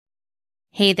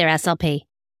Hey there, SLP.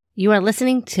 You are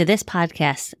listening to this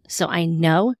podcast, so I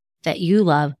know that you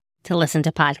love to listen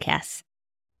to podcasts.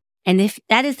 And if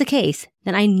that is the case,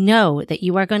 then I know that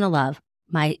you are going to love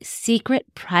my secret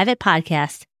private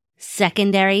podcast,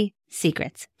 Secondary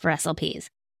Secrets for SLPs.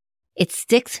 It's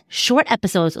 6 short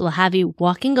episodes that will have you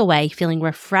walking away feeling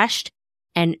refreshed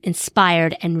and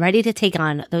inspired and ready to take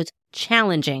on those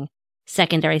challenging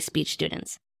secondary speech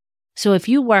students. So if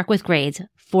you work with grades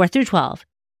 4 through 12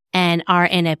 and are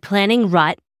in a planning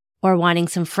rut or wanting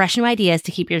some fresh new ideas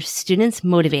to keep your students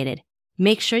motivated,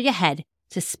 make sure you head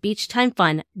to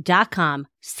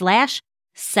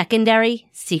speechtimefun.com/secondary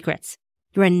secrets.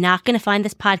 You are not going to find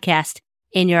this podcast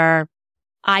in your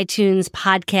iTunes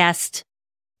podcast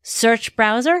search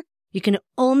browser. You can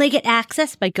only get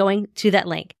access by going to that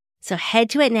link. So head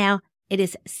to it now. It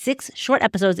is 6 short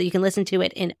episodes that you can listen to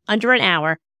it in under an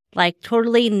hour, like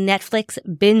totally Netflix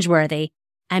binge worthy.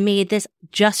 I made this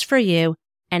just for you,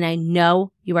 and I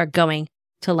know you are going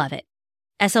to love it.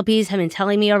 SLPs have been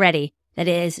telling me already that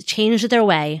it has changed their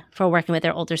way for working with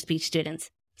their older speech students.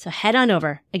 So head on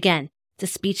over, again, to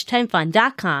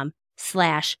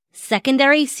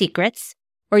speechtimefun.com/secondary secrets,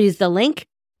 or use the link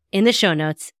in the show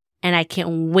notes, and I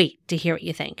can't wait to hear what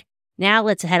you think. Now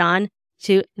let's head on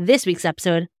to this week's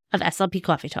episode of SLP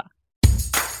Coffee Talk.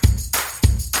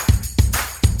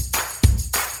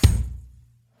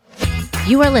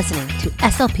 You are listening to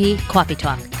SLP Coffee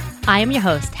Talk. I am your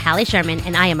host, Hallie Sherman,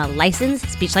 and I am a licensed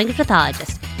speech-language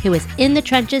pathologist who is in the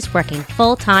trenches working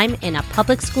full-time in a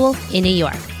public school in New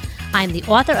York. I am the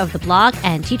author of the blog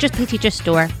and Teachers Pay Teachers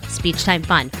store, Speech Time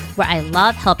Fun, where I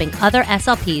love helping other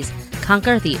SLPs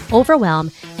conquer the overwhelm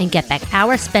and get back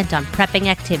hours spent on prepping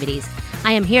activities.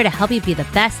 I am here to help you be the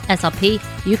best SLP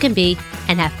you can be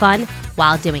and have fun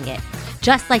while doing it.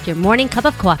 Just like your morning cup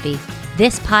of coffee,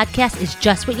 this podcast is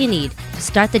just what you need to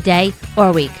start the day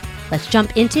or week. Let's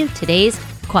jump into today's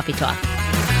Coffee Talk.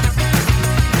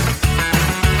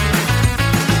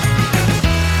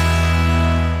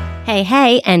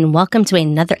 Hey, and welcome to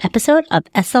another episode of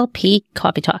SLP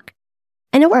Coffee Talk.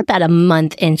 I know we're about a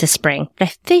month into spring, but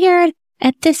I figured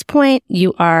at this point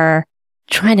you are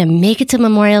trying to make it to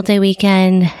Memorial Day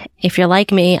weekend. If you're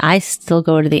like me, I still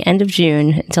go to the end of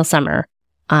June until summer.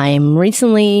 I'm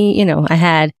recently, I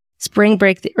had spring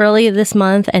break earlier this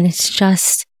month, and it's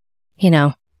just,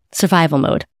 survival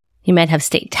mode. You might have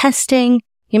state testing.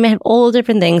 You might have all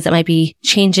different things that might be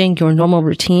changing your normal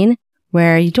routine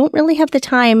where you don't really have the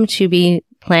time to be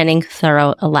planning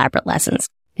thorough, elaborate lessons.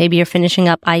 Maybe you're finishing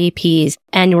up IEPs,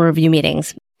 annual review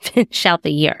meetings, finish out the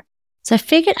year. So I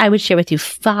figured I would share with you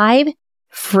 5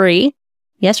 free,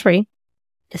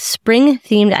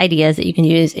 spring-themed ideas that you can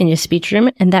use in your speech room,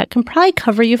 and that can probably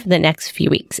cover you for the next few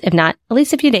weeks, if not at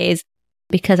least a few days,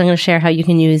 because I'm going to share how you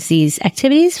can use these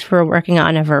activities for working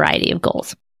on a variety of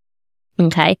goals.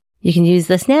 Okay? You can use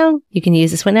this now. You can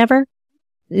use this whenever.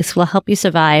 This will help you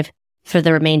survive for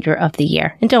the remainder of the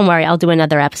year. And don't worry, I'll do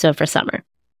another episode for summer.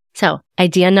 So,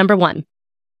 idea number 1.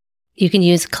 You can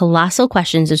use Colossal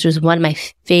Questions, which is one of my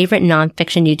favorite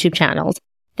nonfiction YouTube channels.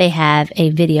 They have a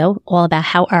video all about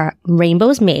how our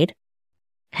rainbow's made.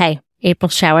 Hey, April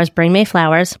showers bring May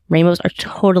flowers. Rainbows are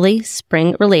totally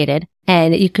spring related.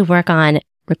 And you can work on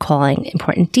recalling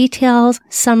important details,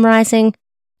 summarizing,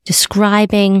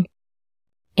 describing,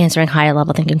 answering higher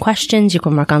level thinking questions. You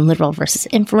can work on literal versus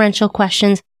inferential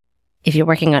questions. If you're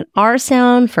working on R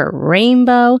sound for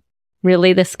rainbow,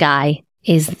 really the sky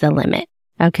is the limit.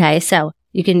 Okay, so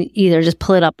you can either just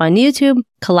pull it up on YouTube,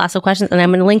 Colossal Questions, and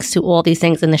I'm going to links to all these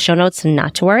things in the show notes, so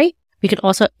not to worry. You can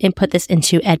also input this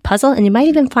into Edpuzzle, and you might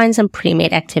even find some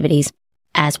pre-made activities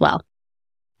as well.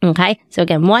 Okay, so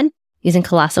again, 1, using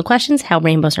Colossal Questions, how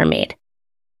rainbows are made.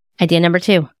 Idea number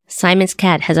 2, Simon's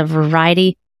Cat has a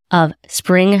variety of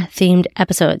spring-themed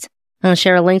episodes. I'll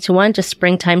share a link to one, just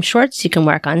springtime shorts. You can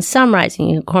work on summarizing,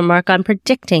 you can work on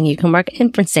predicting, you can work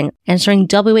inferencing, answering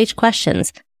WH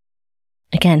questions.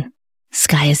 Again,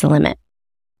 sky is the limit.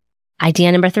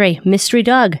 Idea number 3, Mystery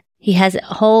Doug. He has a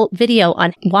whole video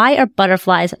on why are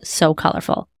butterflies so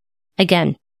colorful.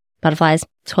 Again, butterflies,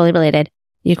 totally related.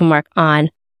 You can work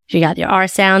on, if you got your R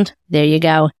sound, there you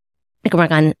go. You can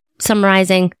work on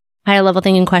summarizing, higher level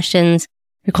thinking questions,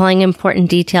 recalling important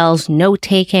details, note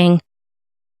taking.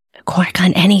 Work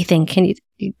on anything. Can you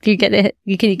get it?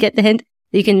 Can you get the hint?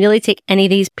 You can really take any of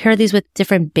these, pair these with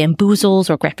different bamboozles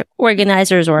or graphic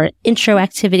organizers or intro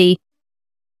activity,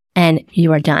 and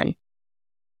you are done.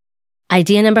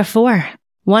 Idea number 4,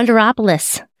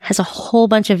 Wonderopolis has a whole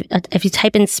bunch of, if you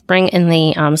type in spring in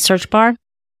the search bar,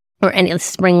 or any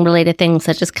spring related things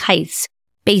such as kites,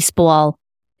 baseball,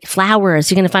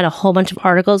 flowers, you're going to find a whole bunch of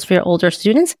articles for your older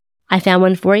students. I found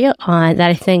one for you that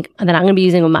I think that I'm going to be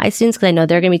using with my students because I know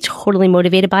they're going to be totally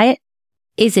motivated by it.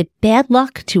 Is it bad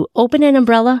luck to open an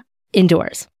umbrella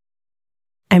indoors?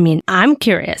 I mean, I'm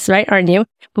curious, right? Aren't you?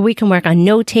 But we can work on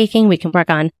note-taking. We can work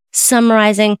on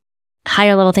summarizing,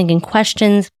 higher level thinking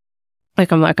questions. We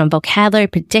can work on vocabulary,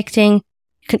 predicting.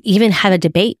 You can even have a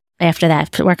debate after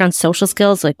that. Work on social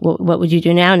skills. Like, what would you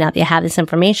do now that you have this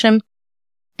information?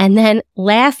 And then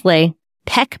lastly,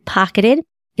 Peck Pocketed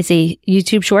is a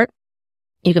YouTube short.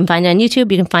 You can find it on YouTube.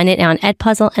 You can find it now on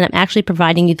Edpuzzle. And I'm actually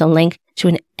providing you the link to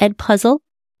an Edpuzzle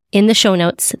in the show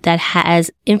notes that has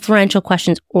inferential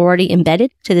questions already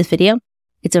embedded to this video.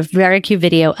 It's a very cute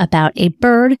video about a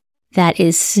bird that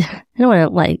is, I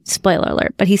don't want to spoiler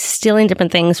alert, but he's stealing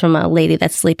different things from a lady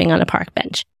that's sleeping on a park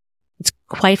bench. It's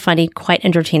quite funny, quite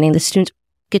entertaining. The students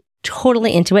get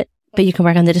totally into it, but you can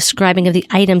work on the describing of the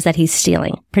items that he's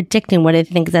stealing, predicting what they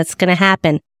think that's going to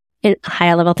happen, in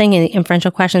higher level thinking, the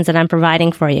inferential questions that I'm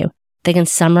providing for you. They can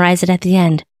summarize it at the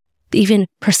end. Even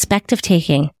perspective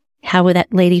taking. How would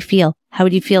that lady feel? How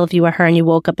would you feel if you were her and you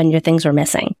woke up and your things were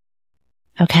missing?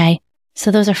 Okay. So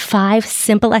those are 5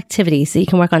 simple activities that you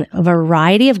can work on a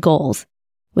variety of goals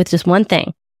with just one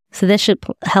thing. So this should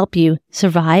help you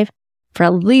survive for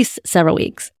at least several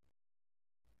weeks.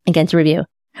 Again, to review,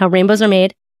 How Rainbows Are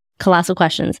Made, Colossal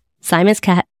Questions, Simon's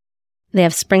Cat, they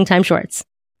have Springtime Shorts,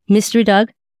 Mystery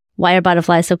Dog, Why Are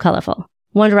Butterflies So Colorful?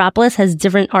 Wonderopolis has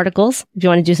different articles if you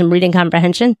want to do some reading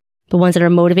comprehension, the ones that are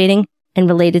motivating and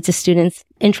related to students'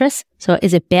 interests. So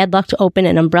is it bad luck to open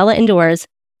an umbrella indoors?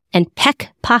 And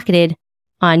Peck Pocketed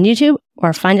on YouTube,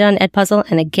 or find it on Edpuzzle.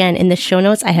 And again, in the show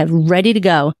notes, I have ready to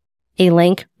go a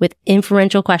link with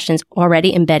inferential questions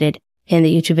already embedded in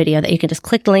the YouTube video that you can just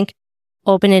click the link,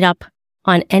 open it up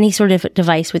on any sort of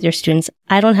device with your students.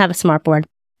 I don't have a smartboard.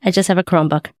 I just have a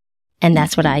Chromebook, and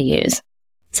that's what I use.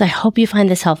 So I hope you find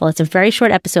this helpful. It's a very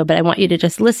short episode, but I want you to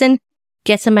just listen,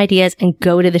 get some ideas, and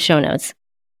go to the show notes.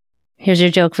 Here's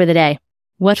your joke for the day.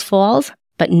 What falls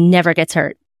but never gets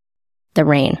hurt? The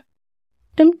rain.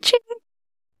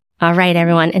 All right,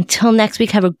 everyone. Until next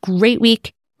week, have a great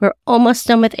week. We're almost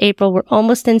done with April. We're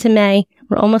almost into May.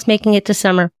 We're almost making it to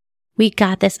summer. We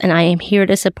got this, and I am here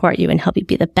to support you and help you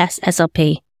be the best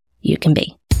SLP you can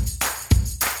be.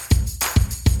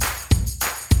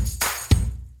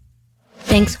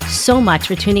 Thanks so much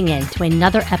for tuning in to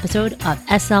another episode of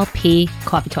SLP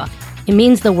Coffee Talk. It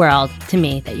means the world to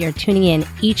me that you're tuning in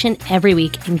each and every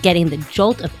week and getting the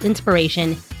jolt of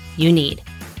inspiration you need.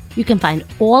 You can find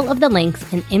all of the links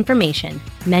and information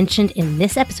mentioned in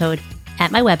this episode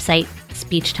at my website,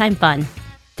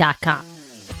 speechtimefun.com.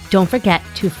 Don't forget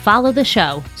to follow the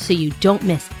show so you don't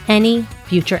miss any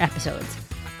future episodes.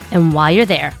 And while you're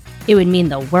there, it would mean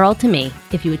the world to me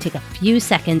if you would take a few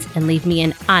seconds and leave me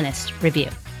an honest review.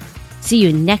 See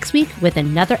you next week with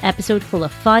another episode full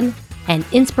of fun and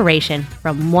inspiration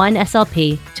from one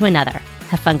SLP to another.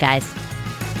 Have fun, guys.